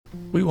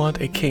We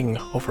want a king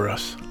over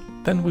us.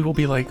 Then we will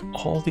be like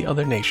all the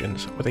other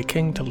nations, with a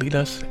king to lead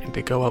us and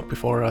to go out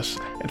before us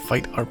and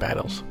fight our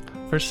battles.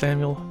 1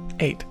 Samuel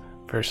 8,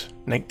 verse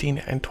 19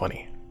 and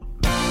 20.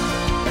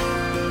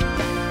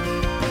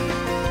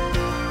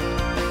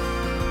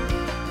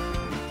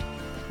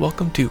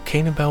 Welcome to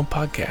Canaan Bound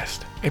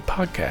Podcast, a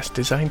podcast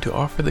designed to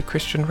offer the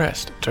Christian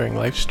rest during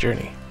life's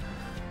journey.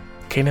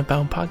 Canaan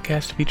Bound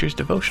Podcast features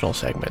devotional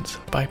segments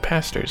by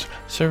pastors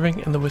serving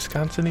in the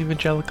Wisconsin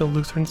Evangelical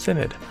Lutheran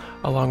Synod,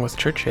 along with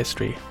church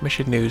history,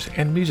 mission news,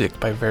 and music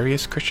by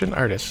various Christian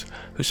artists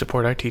who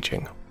support our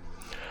teaching.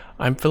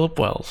 I'm Philip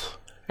Wells,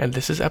 and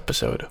this is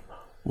episode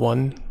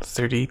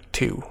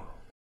 132.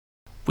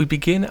 We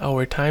begin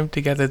our time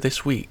together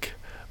this week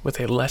with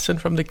a lesson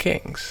from the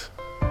Kings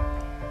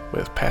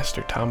with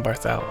Pastor Tom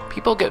Barthel.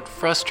 People get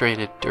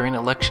frustrated during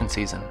election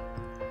season.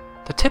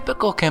 The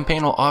typical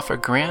campaign will offer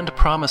grand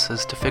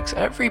promises to fix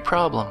every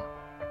problem.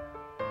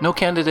 No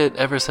candidate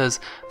ever says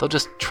they'll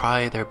just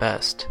try their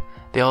best.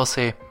 They all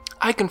say,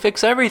 "I can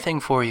fix everything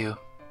for you."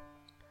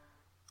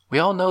 We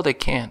all know they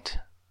can't,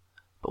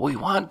 but we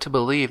want to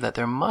believe that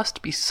there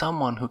must be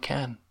someone who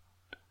can.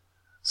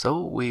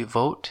 So we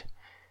vote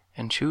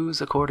and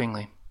choose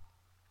accordingly.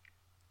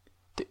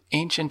 The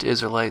ancient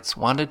Israelites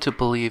wanted to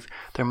believe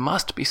there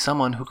must be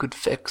someone who could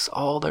fix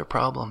all their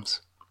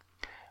problems.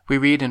 We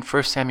read in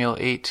 1 Samuel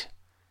 8,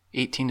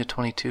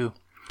 18-22,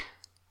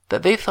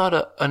 that they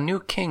thought a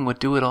new king would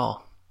do it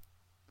all.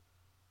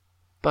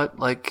 But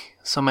like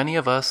so many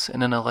of us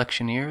in an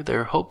election year,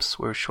 their hopes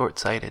were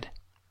short-sighted.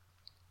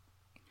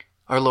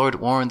 Our Lord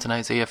warns in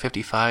Isaiah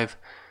 55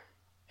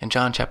 and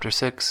John chapter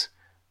 6,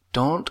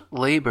 "Don't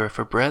labor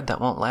for bread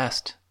that won't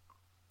last."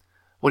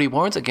 What he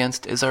warns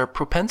against is our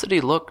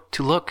propensity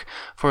to look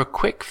for a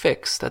quick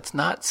fix that's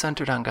not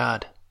centered on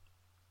God,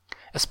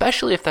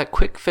 especially if that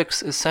quick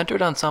fix is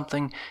centered on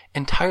something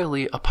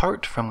entirely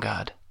apart from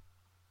God.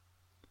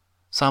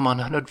 Psalm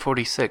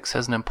 146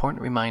 has an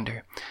important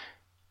reminder.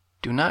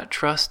 Do not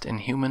trust in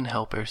human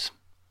helpers,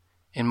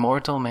 in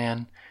mortal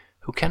man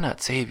who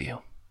cannot save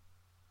you.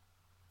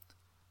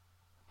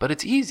 But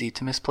it's easy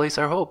to misplace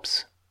our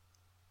hopes.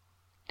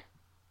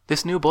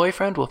 This new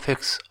boyfriend will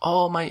fix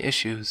all my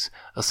issues,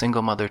 a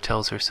single mother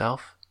tells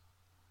herself.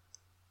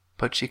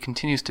 But she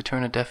continues to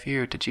turn a deaf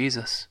ear to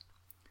Jesus.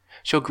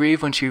 She'll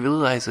grieve when she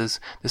realizes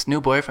this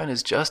new boyfriend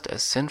is just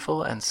as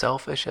sinful and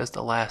selfish as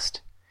the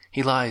last.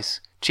 He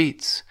lies,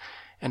 cheats,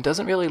 and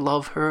doesn't really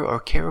love her or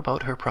care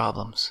about her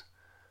problems.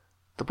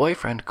 The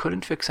boyfriend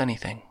couldn't fix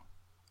anything.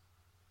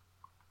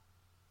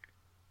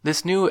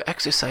 This new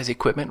exercise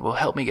equipment will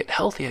help me get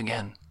healthy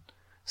again,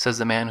 says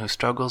the man who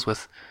struggles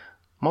with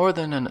more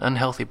than an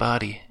unhealthy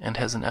body and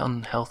has an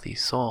unhealthy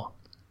soul.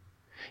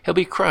 He'll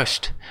be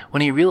crushed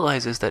when he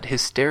realizes that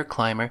his stair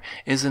climber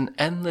is an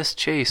endless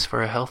chase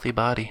for a healthy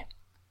body.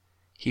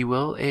 He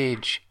will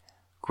age,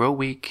 grow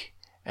weak,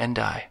 and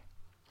die.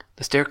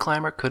 The stair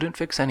climber couldn't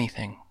fix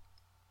anything.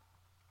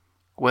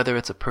 Whether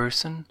it's a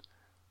person,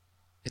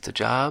 it's a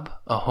job,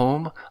 a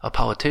home, a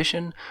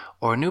politician,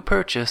 or a new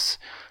purchase,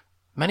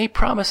 many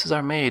promises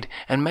are made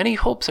and many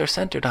hopes are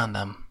centered on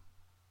them.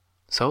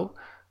 So,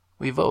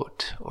 we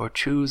vote or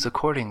choose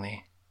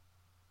accordingly.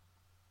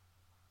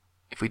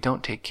 If we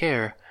don't take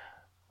care,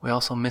 we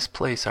also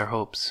misplace our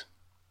hopes.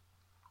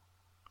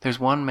 There's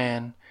one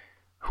man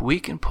who we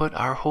can put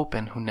our hope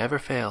in who never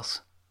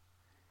fails.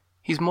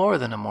 He's more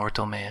than a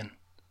mortal man.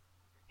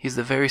 He's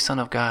the very Son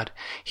of God.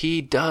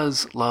 He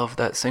does love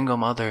that single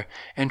mother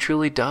and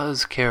truly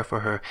does care for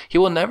her. He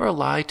will never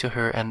lie to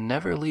her and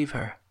never leave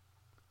her.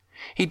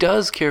 He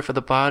does care for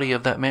the body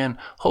of that man,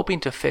 hoping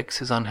to fix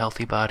his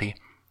unhealthy body.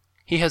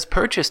 He has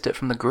purchased it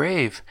from the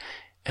grave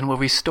and will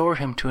restore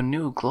him to a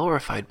new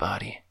glorified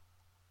body.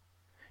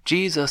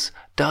 Jesus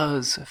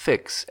does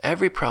fix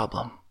every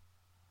problem.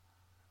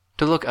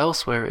 To look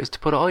elsewhere is to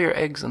put all your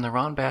eggs in the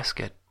wrong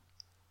basket.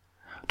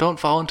 Don't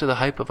fall into the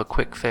hype of a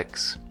quick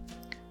fix.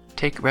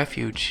 Take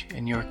refuge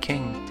in your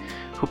King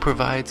who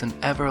provides an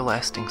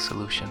everlasting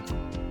solution.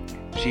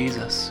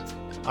 Jesus,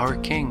 our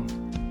King,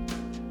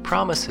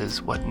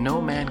 promises what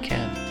no man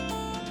can.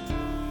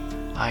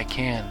 I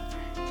can,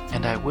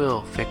 and I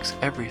will fix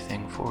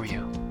everything for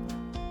you.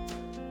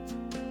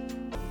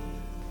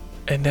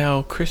 And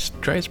now, Chris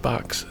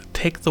Dreisbach's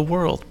Take the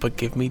World, But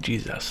Give Me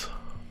Jesus.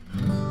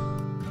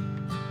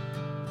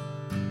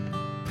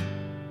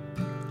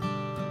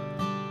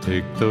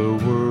 Take the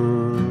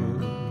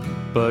world,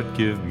 but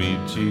give me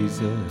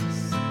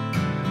Jesus.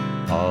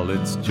 All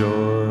its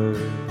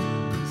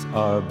joys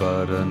are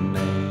but a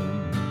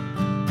name,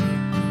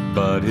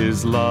 but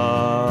his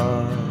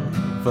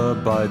love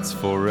abides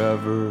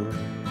forever,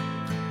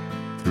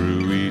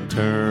 through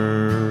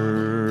eternal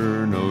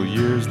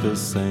years the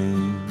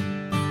same.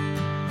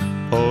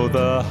 Oh,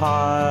 the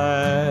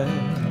height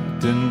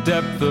and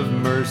depth of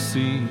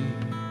mercy,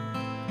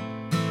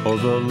 oh,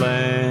 the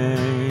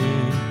length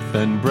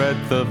and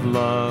breadth of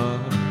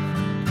love,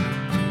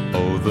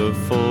 oh, the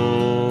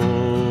fullness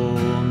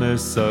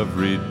of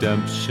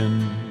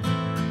redemption,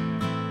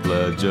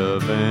 pledge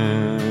of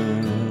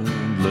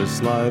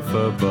endless life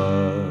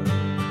above.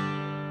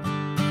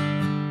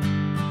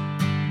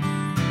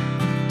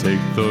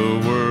 Take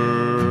the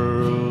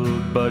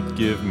world, but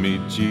give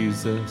me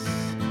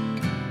Jesus,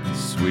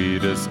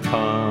 sweetest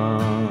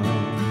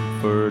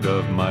comfort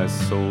of my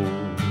soul.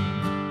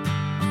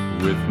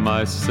 With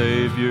my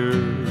Savior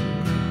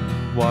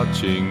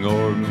watching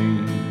o'er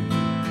me,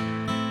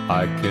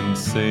 I can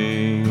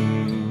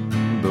sing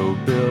though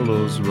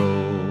billows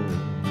roll.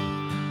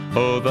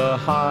 Oh, the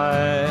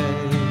height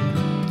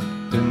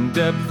and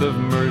depth of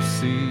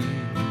mercy,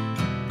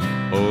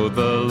 oh,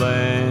 the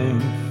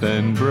length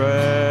and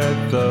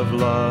breadth of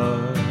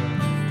love,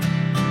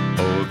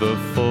 oh, the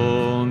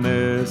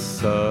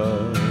fullness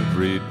of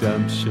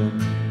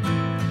redemption,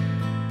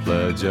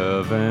 pledge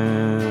of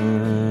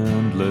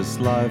endless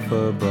life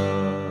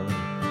above.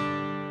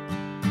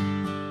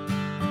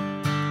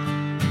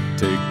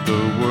 Take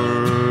the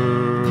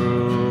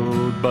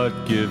world, but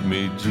give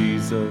me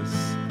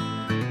Jesus.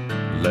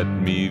 Let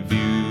me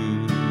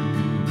view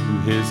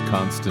his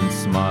constant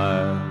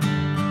smile.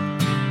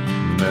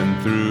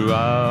 Then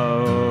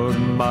throughout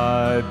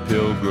my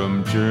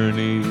pilgrim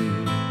journey,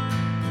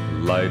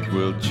 light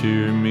will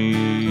cheer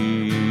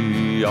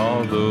me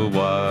all the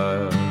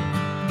while.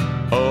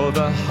 Oh,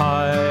 the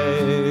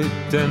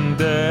height and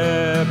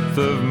depth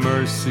of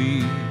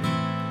mercy,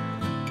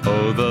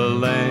 oh, the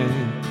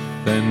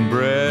length and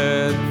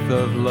breadth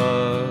of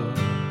love,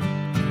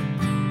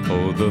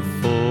 oh, the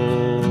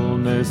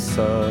fullness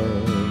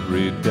of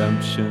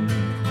redemption,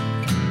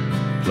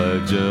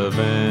 pledge of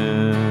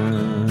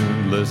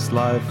endless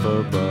life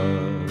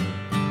above.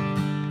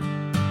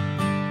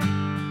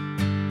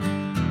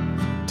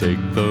 Take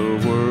the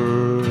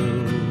world,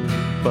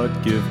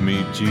 but give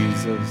me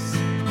Jesus.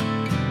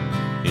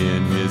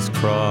 In his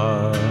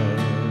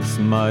cross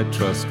my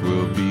trust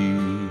will be,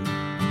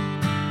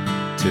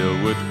 till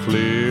with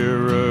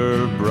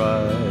clearer,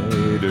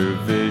 brighter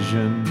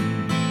vision,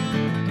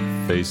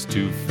 face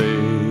to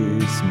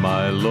face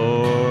my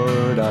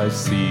Lord I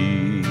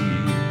see.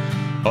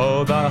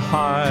 Oh, the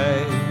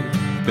height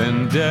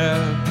and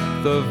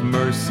depth of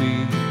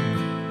mercy,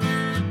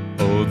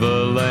 oh,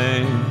 the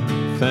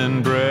length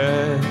and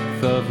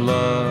breadth of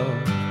love,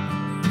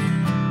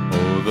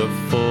 oh, the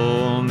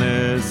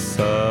fullness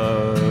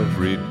of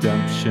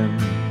redemption,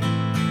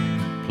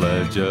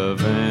 pledge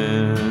of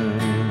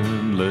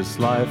endless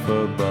life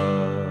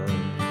above.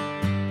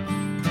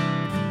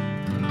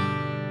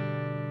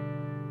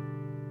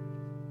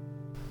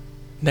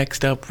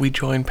 Next up, we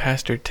join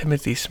Pastor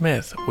Timothy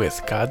Smith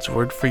with God's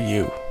Word for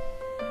You.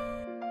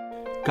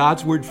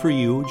 God's Word for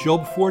You,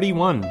 Job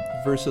 41,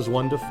 verses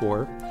 1 to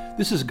 4.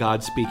 This is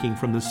God speaking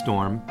from the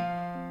storm.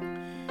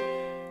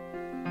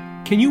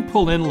 Can you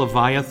pull in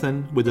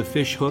Leviathan with a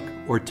fish hook,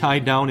 or tie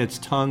down its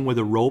tongue with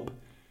a rope?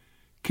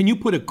 Can you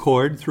put a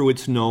cord through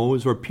its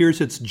nose, or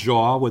pierce its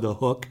jaw with a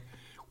hook?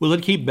 Will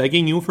it keep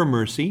begging you for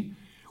mercy?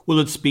 Will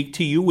it speak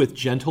to you with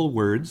gentle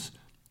words?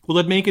 Will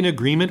it make an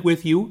agreement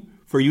with you,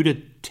 for you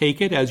to take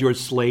it as your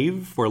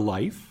slave for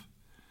life?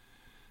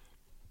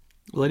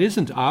 Well, it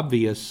isn't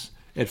obvious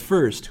at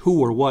first who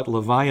or what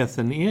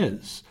Leviathan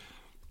is.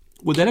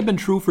 Would that have been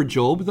true for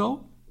Job,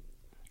 though?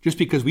 Just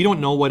because we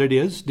don't know what it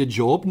is, did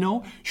Job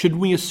know?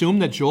 Shouldn't we assume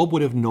that Job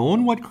would have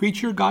known what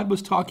creature God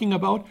was talking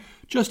about,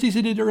 just as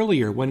he did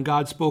earlier when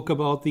God spoke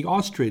about the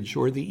ostrich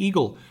or the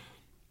eagle?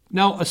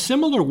 Now, a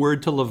similar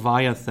word to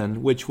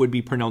Leviathan, which would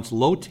be pronounced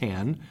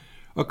Lotan,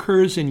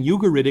 occurs in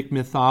Ugaritic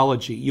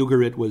mythology.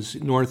 Ugarit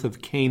was north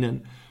of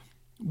Canaan.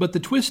 But the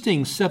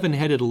twisting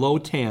seven-headed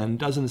Lotan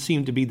doesn't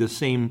seem to be the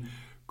same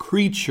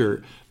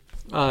creature.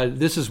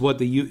 This is what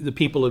the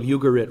people of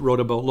Ugarit wrote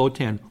about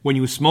Lotan. When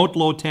you smote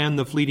Lotan,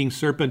 the fleeting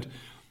serpent,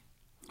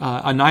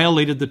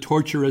 annihilated the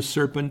torturous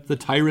serpent, the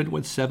tyrant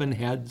with 7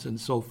 heads, and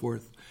so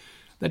forth.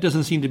 That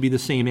doesn't seem to be the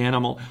same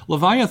animal.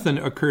 Leviathan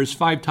occurs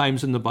 5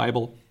 times in the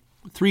Bible.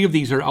 3 of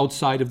these are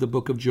outside of the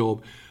book of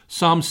Job.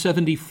 Psalm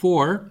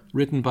 74,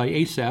 written by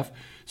Asaph,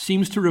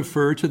 seems to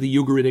refer to the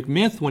Ugaritic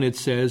myth when it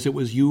says, "It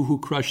was you who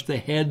crushed the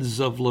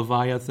heads of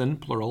Leviathan,"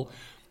 plural,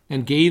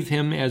 "and gave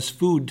him as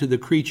food to the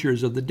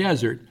creatures of the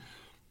desert."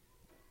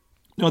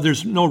 Now,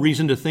 there's no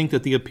reason to think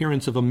that the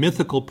appearance of a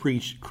mythical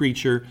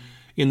creature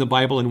in the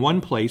Bible in one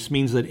place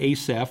means that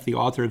Asaph, the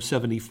author of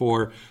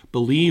 74,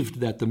 believed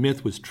that the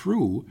myth was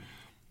true.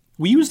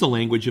 We use the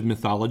language of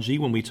mythology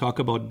when we talk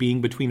about being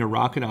between a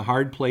rock and a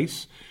hard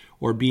place,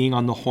 or being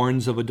on the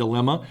horns of a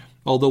dilemma,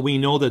 although we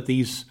know that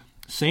these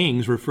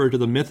sayings refer to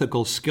the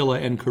mythical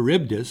Scylla and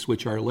Charybdis,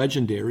 which are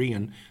legendary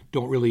and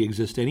don't really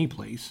exist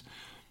anyplace.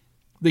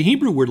 The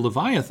Hebrew word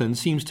Leviathan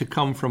seems to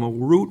come from a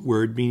root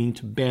word meaning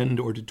to bend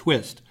or to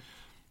twist.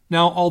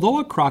 Now, although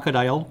a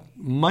crocodile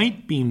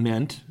might be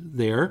meant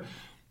there,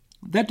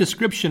 that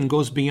description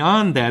goes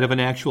beyond that of an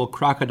actual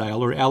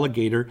crocodile or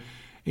alligator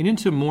and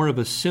into more of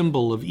a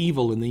symbol of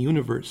evil in the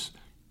universe.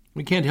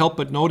 We can't help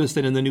but notice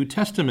that in the New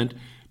Testament,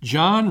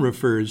 John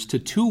refers to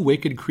 2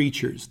 wicked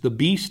creatures, the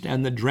beast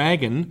and the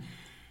dragon,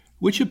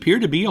 which appear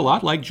to be a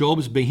lot like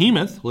Job's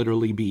behemoth,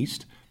 literally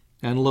beast,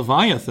 and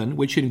Leviathan,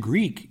 which in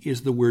Greek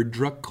is the word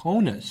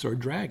draconis, or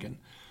dragon.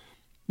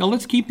 Now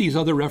let's keep these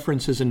other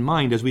references in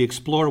mind as we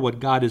explore what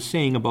God is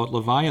saying about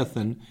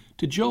Leviathan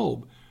to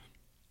Job.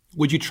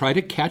 Would you try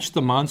to catch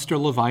the monster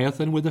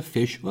Leviathan with a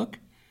fish hook?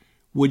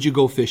 Would you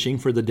go fishing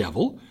for the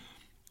devil?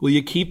 Will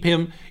you keep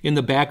him in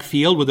the back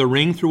field with a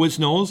ring through his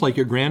nose like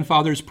your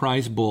grandfather's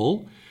prize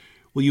bull?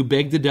 Will you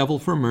beg the devil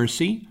for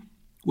mercy?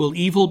 Will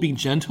evil be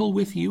gentle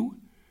with you?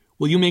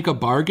 Will you make a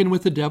bargain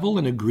with the devil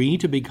and agree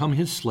to become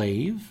his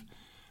slave?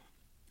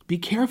 Be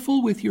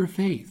careful with your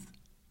faith.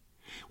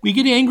 We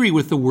get angry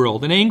with the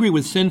world and angry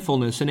with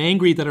sinfulness and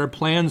angry that our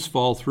plans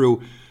fall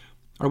through.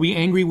 Are we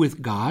angry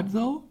with God,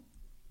 though?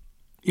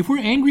 If we're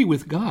angry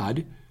with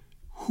God,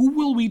 who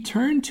will we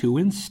turn to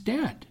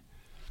instead?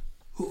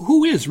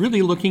 Who is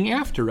really looking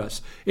after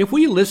us? If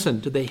we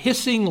listen to the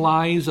hissing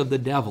lies of the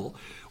devil,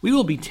 we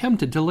will be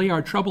tempted to lay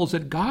our troubles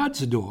at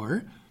God's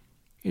door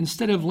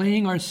instead of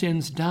laying our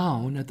sins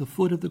down at the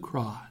foot of the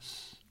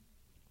cross.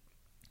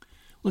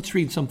 Let's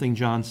read something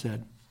John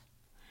said.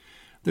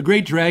 The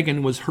great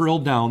dragon was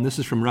hurled down. This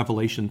is from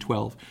Revelation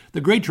 12.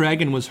 The great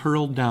dragon was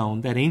hurled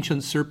down, that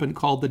ancient serpent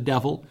called the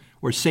devil,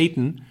 or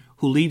Satan,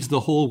 who leads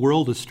the whole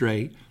world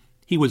astray.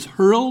 He was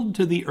hurled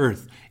to the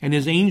earth, and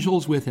his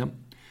angels with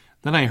him.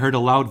 Then I heard a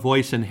loud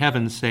voice in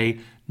heaven say,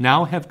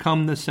 Now have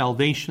come the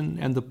salvation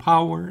and the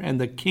power and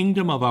the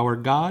kingdom of our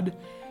God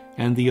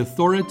and the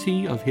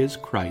authority of his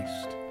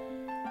Christ.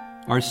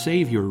 Our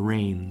Savior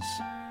reigns,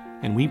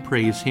 and we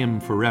praise him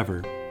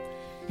forever.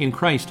 In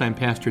Christ, I'm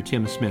Pastor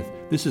Tim Smith.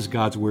 This is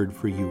God's Word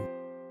for you.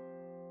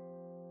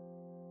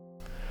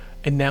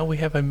 And now we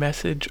have a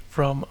message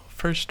from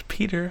 1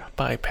 Peter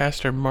by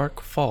Pastor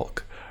Mark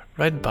Falk,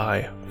 read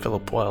by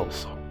Philip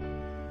Wells.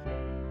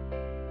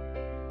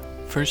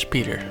 1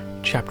 Peter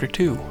chapter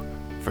 2,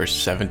 verse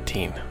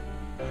 17.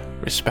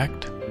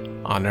 Respect,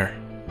 honor,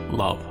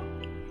 love.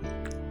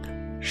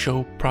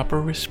 Show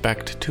proper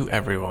respect to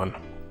everyone.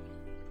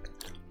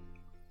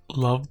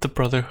 Love the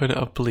brotherhood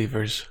of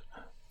believers.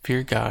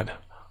 Fear God.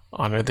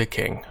 Honor the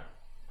King.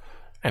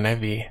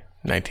 NIV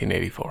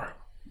 1984.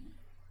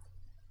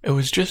 It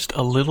was just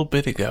a little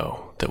bit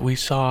ago that we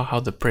saw how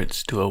the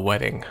Brits do a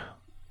wedding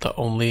the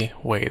only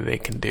way they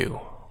can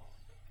do.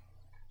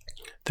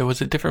 There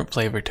was a different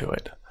flavor to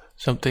it,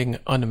 something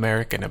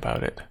un-American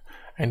about it,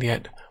 and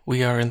yet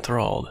we are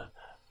enthralled,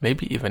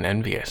 maybe even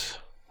envious.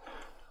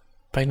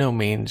 By no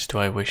means do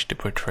I wish to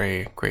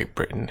portray Great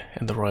Britain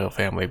and the royal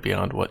family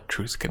beyond what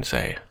truth can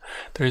say.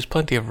 There is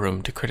plenty of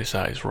room to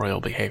criticize royal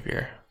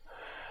behavior.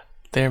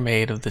 They are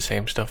made of the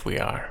same stuff we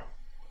are,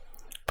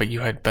 but you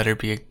had better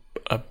be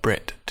a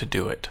Brit to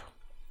do it.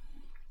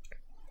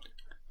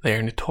 They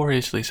are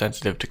notoriously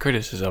sensitive to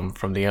criticism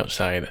from the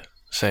outside,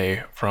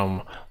 say,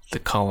 from the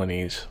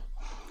colonies.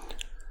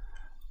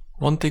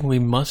 One thing we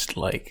must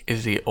like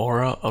is the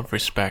aura of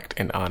respect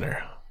and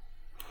honor.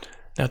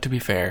 Now, to be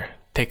fair,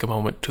 take a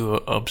moment to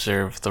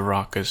observe the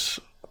raucous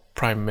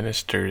Prime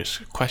Minister's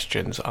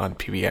questions on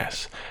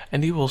PBS,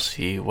 and you will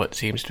see what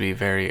seems to be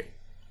very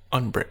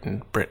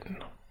un-Britain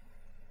Britain.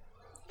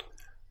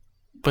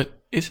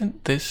 But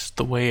isn't this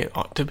the way it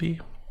ought to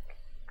be?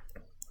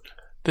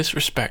 This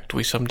respect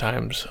we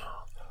sometimes,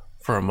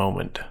 for a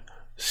moment,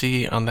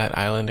 see on that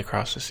island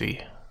across the sea.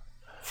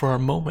 For a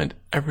moment,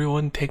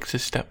 everyone takes a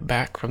step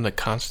back from the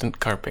constant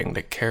carping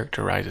that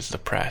characterizes the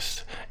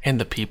press and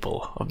the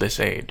people of this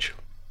age.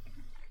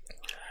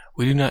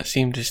 We do not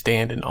seem to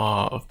stand in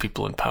awe of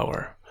people in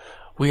power.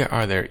 We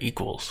are their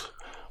equals.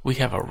 We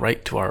have a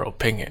right to our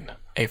opinion.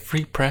 A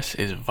free press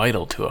is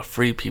vital to a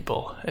free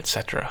people,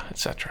 etc.,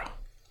 etc.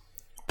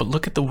 But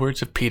look at the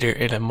words of Peter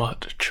in a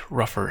much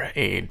rougher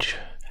age,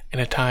 in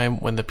a time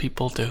when the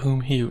people to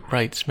whom he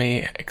writes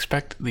may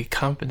expect the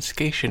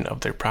confiscation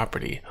of their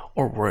property,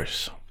 or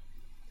worse.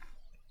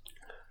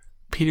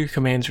 Peter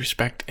commands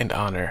respect and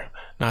honor,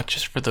 not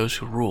just for those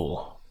who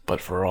rule, but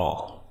for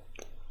all.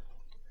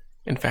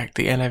 In fact,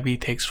 the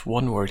NIV takes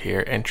one word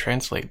here and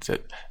translates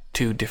it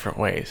two different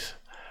ways.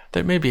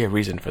 There may be a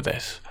reason for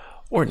this,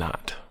 or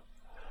not.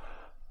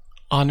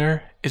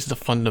 Honor is the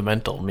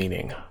fundamental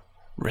meaning.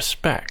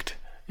 Respect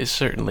is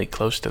certainly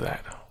close to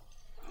that.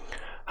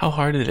 How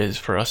hard it is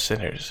for us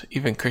sinners,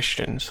 even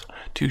Christians,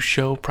 to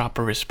show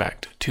proper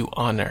respect, to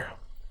honor.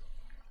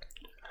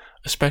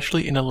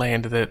 Especially in a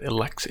land that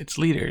elects its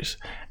leaders,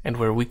 and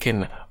where we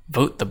can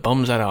vote the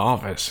bums out of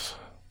office.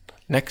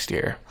 Next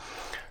year,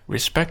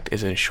 respect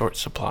is in short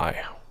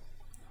supply.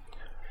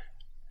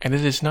 And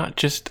it is not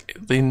just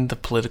in the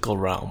political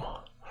realm.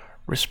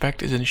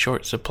 Respect is in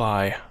short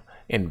supply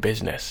in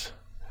business,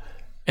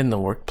 in the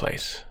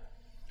workplace,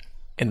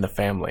 in the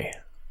family,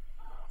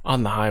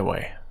 on the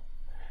highway,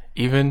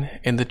 even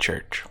in the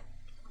church.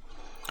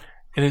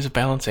 It is a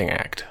balancing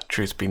act,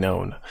 truth be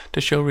known,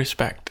 to show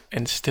respect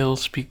and still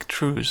speak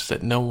truths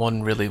that no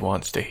one really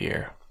wants to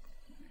hear.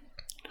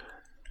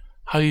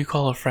 How do you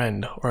call a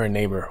friend or a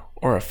neighbor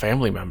or a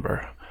family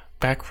member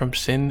back from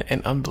sin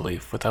and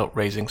unbelief without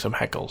raising some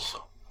heckles?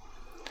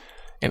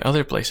 In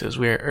other places,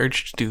 we are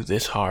urged to do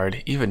this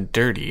hard, even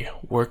dirty,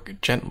 work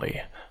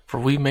gently, for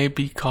we may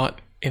be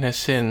caught in a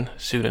sin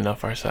soon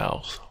enough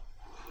ourselves.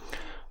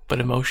 But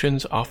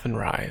emotions often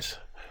rise.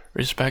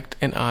 Respect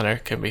and honor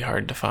can be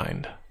hard to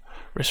find.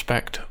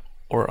 Respect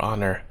or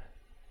honor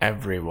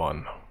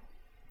everyone.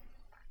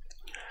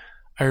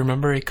 I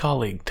remember a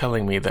colleague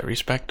telling me that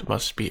respect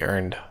must be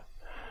earned.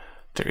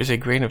 There is a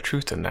grain of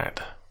truth in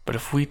that, but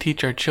if we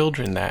teach our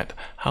children that,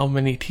 how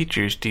many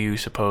teachers do you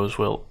suppose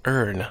will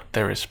earn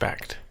their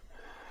respect?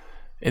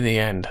 In the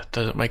end,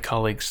 doesn't my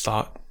colleague's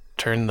thought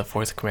turn the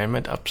fourth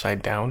commandment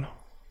upside down?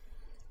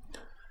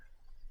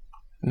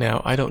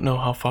 Now, I don't know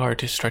how far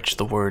to stretch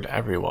the word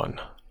everyone,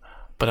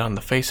 but on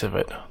the face of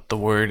it, the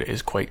word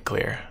is quite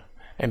clear,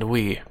 and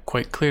we,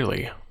 quite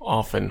clearly,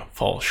 often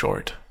fall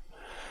short.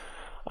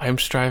 I am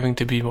striving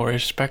to be more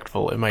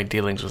respectful in my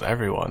dealings with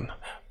everyone,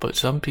 but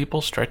some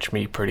people stretch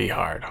me pretty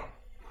hard.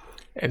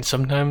 And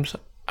sometimes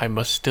I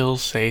must still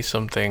say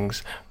some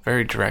things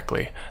very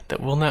directly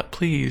that will not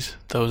please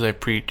those I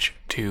preach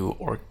to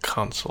or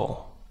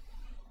counsel.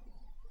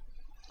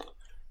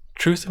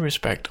 Truth and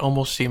respect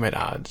almost seem at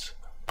odds,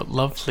 but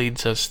love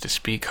leads us to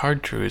speak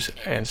hard truths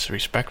as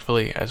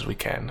respectfully as we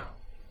can.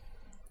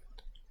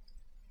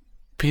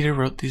 Peter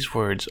wrote these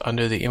words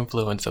under the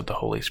influence of the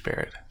Holy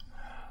Spirit.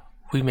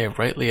 We may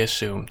rightly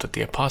assume that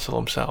the apostle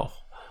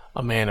himself,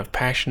 a man of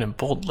passion and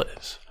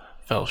boldness,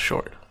 fell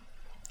short.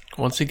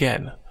 Once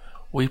again,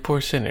 we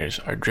poor sinners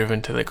are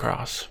driven to the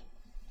cross.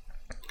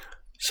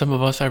 Some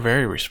of us are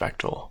very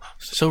respectful,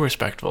 so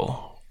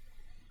respectful,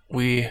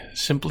 we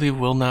simply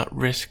will not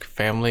risk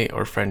family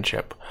or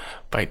friendship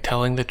by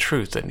telling the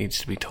truth that needs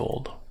to be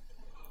told.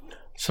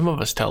 Some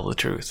of us tell the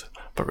truth,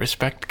 but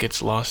respect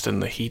gets lost in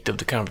the heat of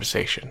the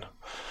conversation.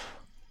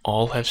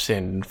 All have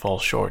sinned and fall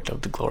short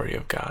of the glory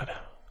of God.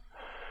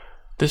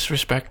 This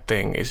respect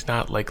thing is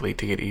not likely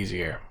to get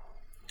easier.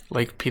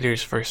 Like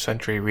Peter's first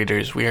century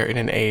readers, we are in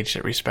an age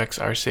that respects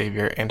our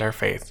Savior and our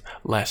faith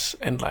less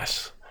and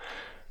less.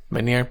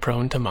 Many are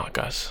prone to mock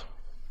us.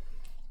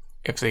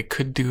 If they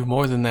could do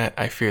more than that,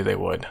 I fear they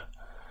would.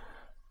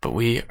 But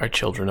we are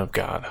children of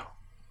God.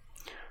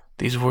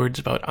 These words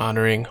about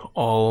honoring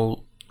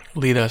all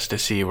lead us to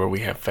see where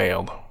we have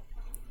failed.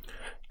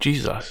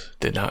 Jesus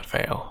did not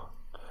fail.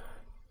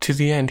 To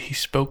the end, he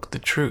spoke the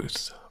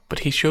truth, but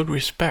he showed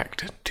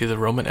respect to the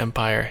Roman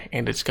Empire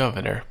and its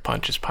governor,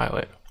 Pontius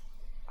Pilate.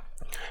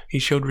 He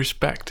showed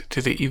respect to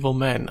the evil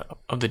men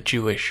of the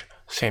Jewish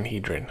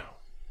Sanhedrin.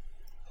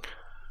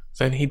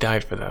 Then he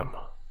died for them,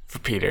 for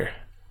Peter,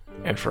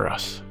 and for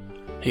us.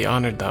 He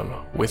honored them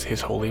with his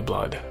holy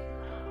blood.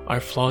 Our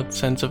flawed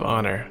sense of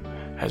honor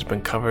has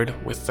been covered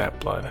with that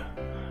blood.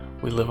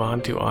 We live on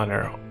to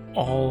honor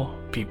all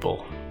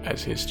people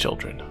as his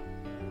children.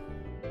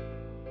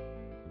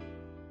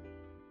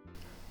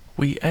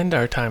 We end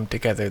our time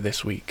together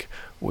this week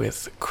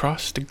with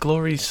Cross to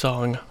Glory's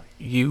song,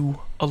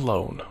 You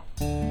Alone.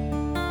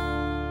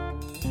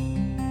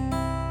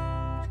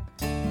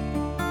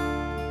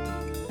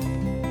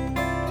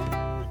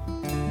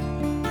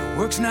 Your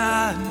work's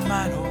not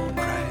mine, O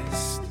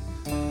Christ.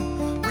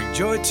 Bring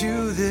joy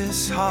to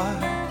this heart.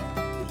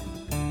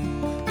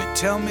 They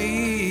tell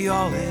me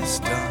all is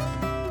done.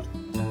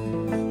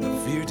 The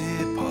fear departs.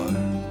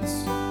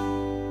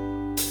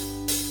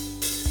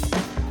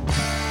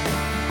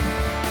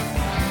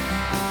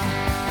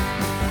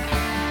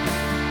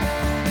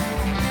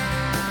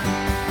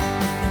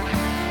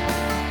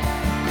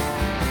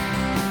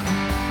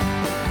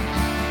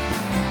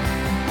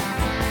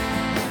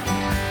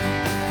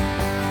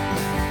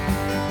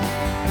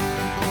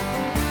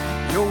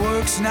 Your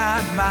work's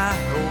not mine,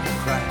 O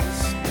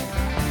Christ.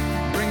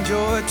 Bring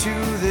joy to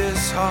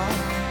this heart.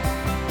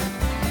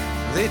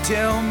 They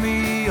tell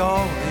me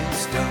all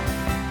is done.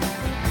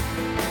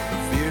 The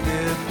fear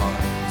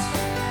departs.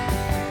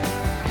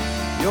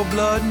 Your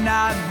blood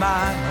not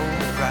mine, O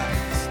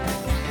Christ.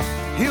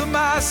 Heal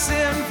my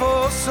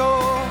sinful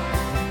soul.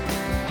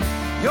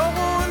 Your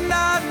wound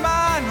not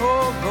mine,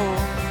 O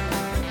Lord.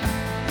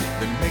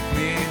 Then make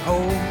me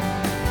whole.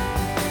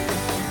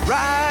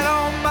 Right,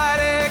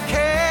 Almighty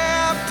Captain.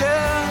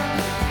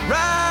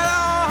 Right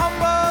on,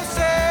 humble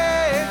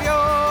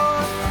Savior.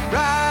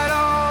 Right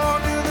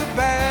on to the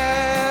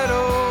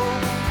battle.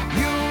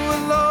 You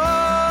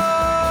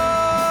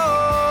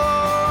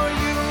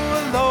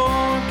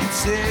alone can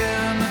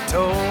send the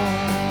toll.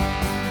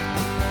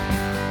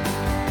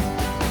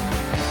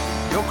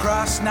 Your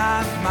cross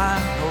not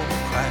mine, O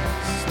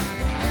Christ.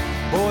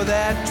 Bore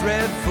that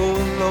dreadful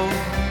load.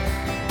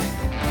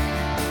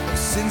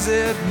 Sins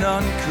that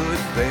none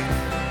could bear,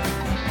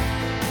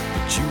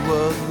 but you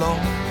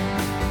alone.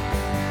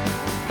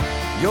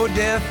 Your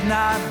death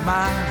not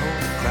mine, O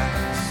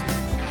Christ.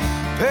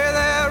 Pay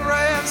that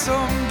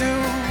ransom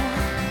due.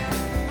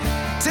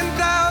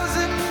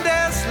 10,000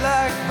 deaths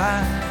like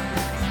mine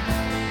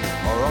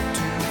are up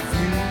too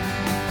few.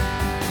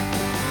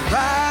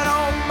 Right,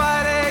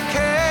 Almighty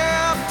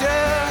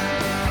Captain.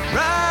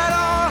 Right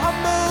on,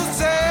 humble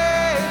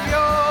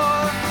Savior.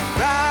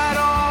 Right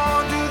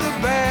on to the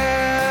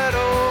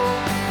battle.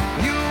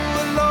 You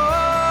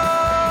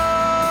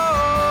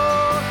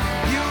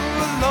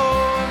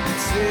alone can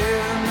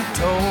send the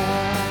toll.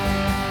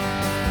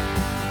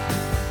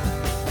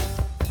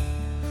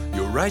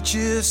 Your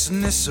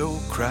righteousness, O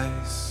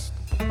Christ,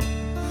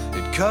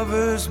 it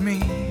covers me.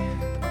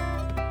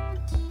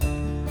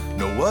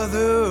 No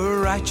other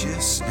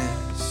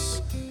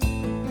righteousness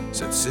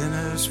set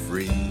sinners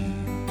free.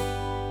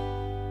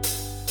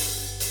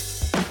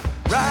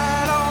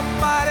 Ride on,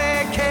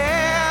 mighty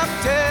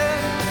captain,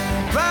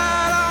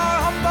 ride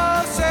on,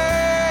 humble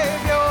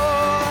Savior,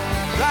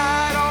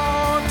 ride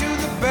on to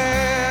the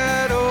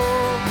battle,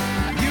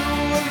 you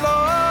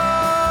alone.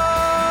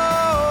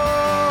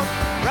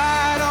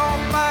 Ride on,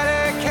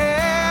 mighty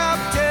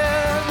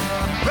captain,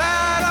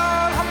 ride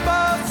on,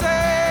 humble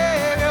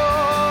Savior,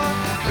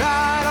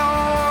 ride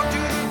on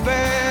to the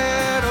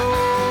battle,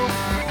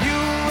 you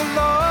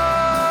alone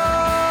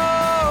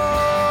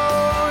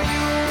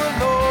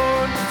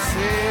can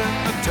send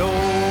the toll.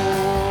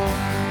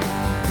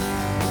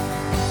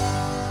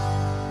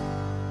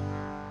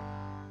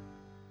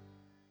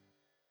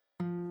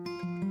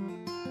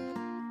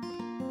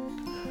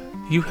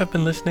 You have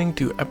been listening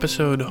to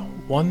episode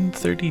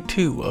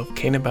 132 of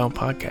Canaan-Bound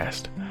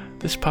Podcast.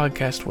 This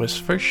podcast was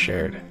first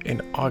shared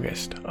in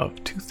August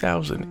of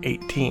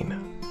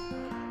 2018.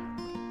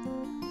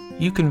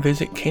 You can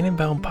visit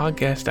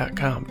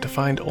CanaanBoundPodcast.com to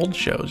find old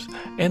shows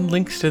and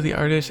links to the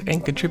artists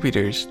and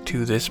contributors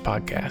to this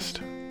podcast.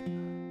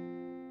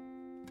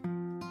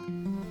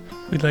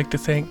 We'd like to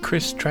thank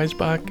Chris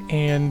Treisbach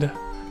and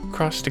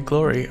Cross to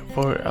Glory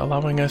for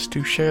allowing us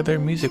to share their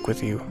music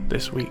with you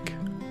this week.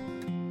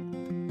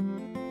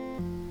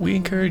 We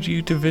encourage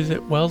you to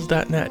visit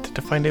wells.net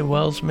to find a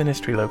Wells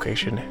ministry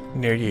location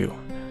near you.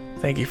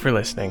 Thank you for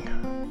listening.